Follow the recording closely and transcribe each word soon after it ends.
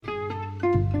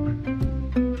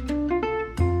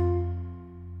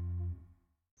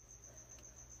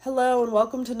Hello and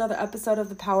welcome to another episode of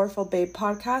the Powerful Babe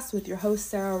podcast with your host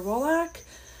Sarah Rolak.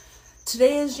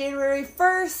 Today is January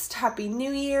 1st. Happy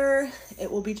New Year. It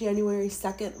will be January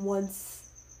 2nd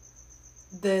once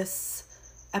this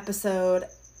episode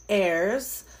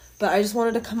airs. But I just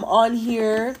wanted to come on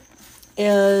here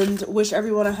and wish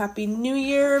everyone a happy New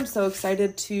Year. I'm so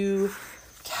excited to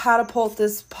catapult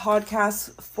this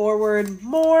podcast forward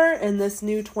more in this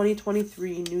new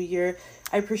 2023 new year.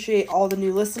 I appreciate all the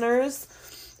new listeners.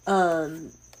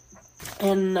 And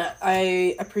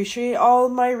I appreciate all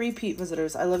my repeat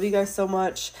visitors. I love you guys so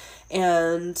much.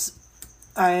 And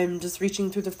I'm just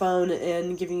reaching through the phone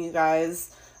and giving you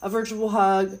guys a virtual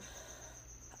hug.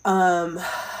 I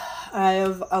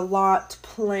have a lot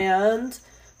planned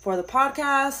for the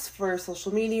podcast, for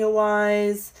social media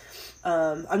wise.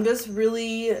 I'm just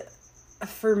really,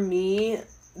 for me,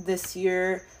 this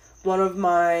year, one of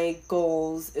my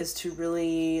goals is to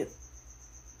really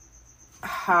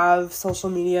have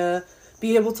social media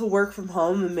be able to work from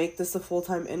home and make this a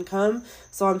full-time income.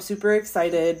 So I'm super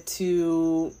excited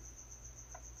to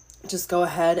just go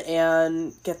ahead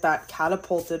and get that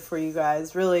catapulted for you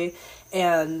guys, really.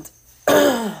 And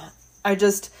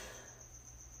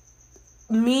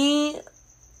me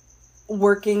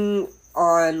working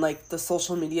on like the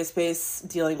social media space,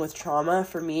 dealing with trauma,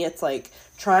 for me, it's like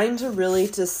trying to really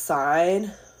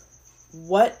decide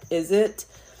what is it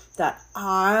that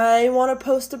I want to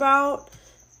post about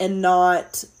and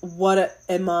not what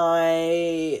am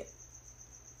I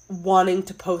wanting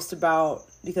to post about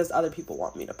because other people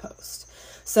want me to post.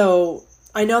 So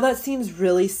I know that seems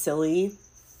really silly,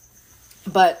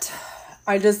 but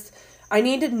I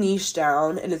need to niche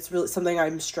down, and it's really something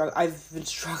I've been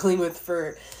struggling with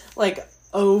for like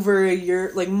over a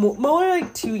year, like more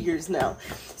like 2 years now.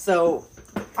 So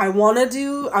I'm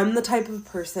the type of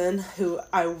person who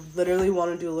I literally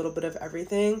want to do a little bit of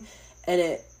everything,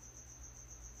 and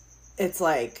it's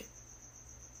like,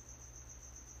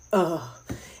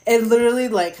 it literally,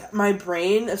 like, my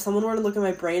brain, if someone were to look at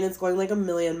my brain, it's going like a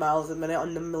million miles a minute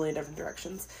in a million different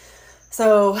directions.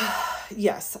 So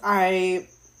yes, I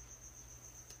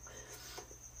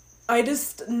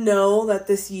just know that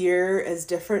this year is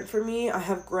different for me. I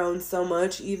have grown so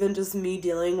much, even just me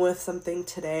dealing with something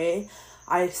today.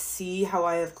 I see how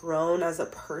I have grown as a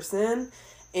person,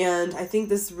 and I think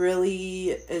this really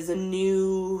is a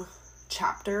new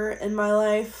chapter in my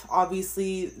life.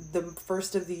 Obviously, the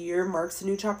first of the year marks a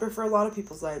new chapter for a lot of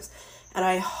people's lives, and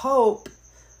I hope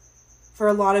for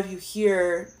a lot of you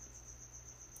here,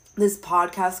 this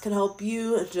podcast can help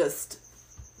you just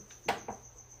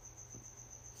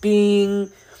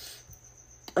being,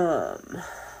 that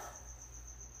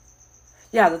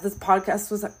this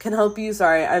podcast can help you.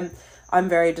 Sorry, I'm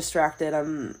very distracted.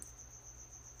 I'm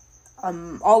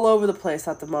all over the place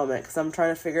at the moment because I'm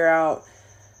trying to figure out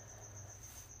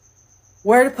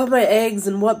where to put my eggs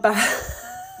and what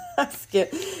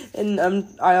basket. And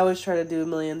I always try to do a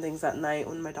million things at night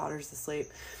when my daughter's asleep.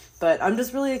 But I'm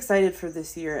just really excited for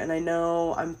this year, and I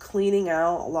know I'm cleaning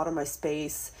out a lot of my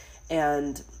space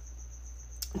and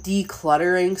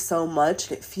decluttering so much.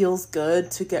 It feels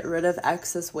good to get rid of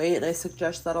excess weight, and I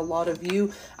suggest that a lot of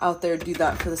you out there do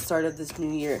that for the start of this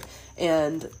new year.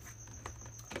 And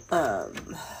I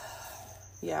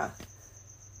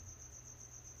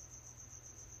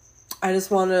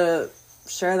just want to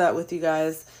share that with you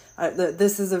guys.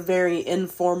 This is a very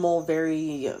informal,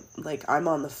 very like I'm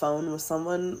on the phone with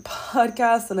someone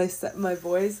podcast, and I set my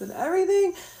voice and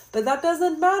everything, but that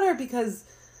doesn't matter because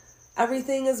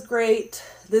everything is great.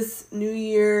 May this new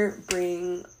year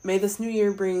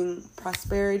bring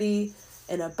prosperity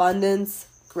and abundance,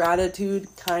 gratitude,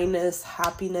 kindness,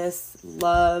 happiness,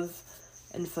 love,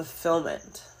 and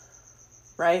fulfillment.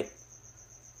 Right?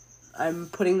 I'm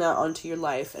putting that onto your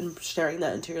life and sharing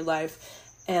that into your life,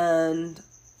 and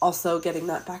also getting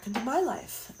that back into my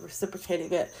life,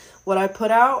 reciprocating it. What I put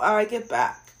out, I get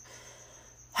back.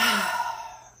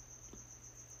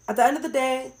 At the end of the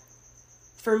day,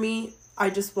 for me, I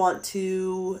just want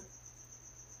to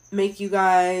make you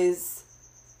guys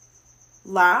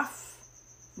laugh,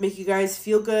 make you guys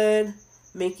feel good,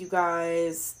 make you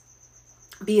guys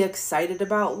be excited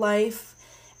about life,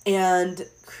 and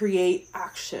create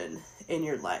action in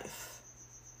your life.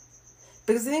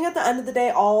 Because I think at the end of the day,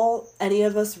 all any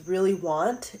of us really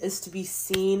want is to be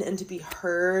seen and to be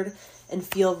heard and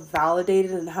feel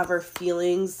validated and have our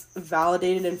feelings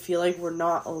validated and feel like we're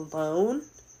not alone.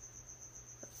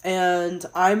 And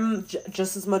I'm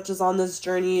just as much as on this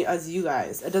journey as you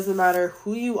guys. It doesn't matter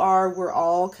who you are. We're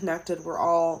all connected. We're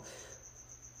all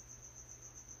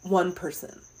one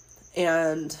person.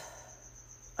 And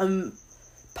I'm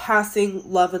passing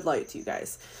love and light to you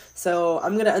guys. So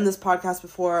I'm going to end this podcast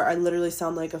before I literally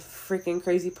sound like a freaking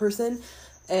crazy person.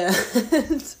 And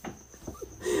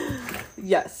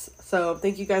yes, so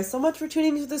thank you guys so much for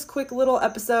tuning into this quick little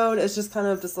episode. It's just kind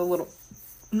of just a little,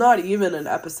 not even an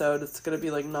episode. It's going to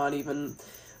be like not even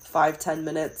 5-10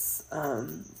 minutes.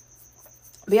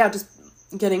 But yeah, just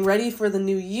getting ready for the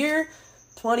new year,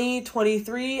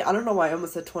 2023. I don't know why I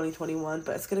almost said 2021,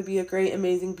 but it's going to be a great,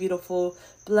 amazing, beautiful,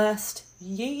 blessed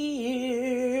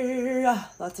year.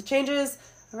 Lots of changes.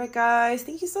 All right, guys,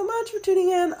 thank you so much for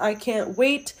tuning in. I can't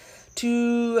wait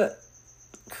to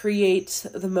create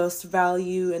the most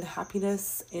value and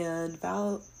happiness and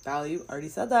value. Already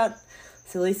said that.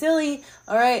 Silly.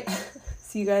 All right.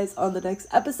 See you guys on the next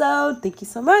episode. Thank you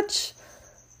so much.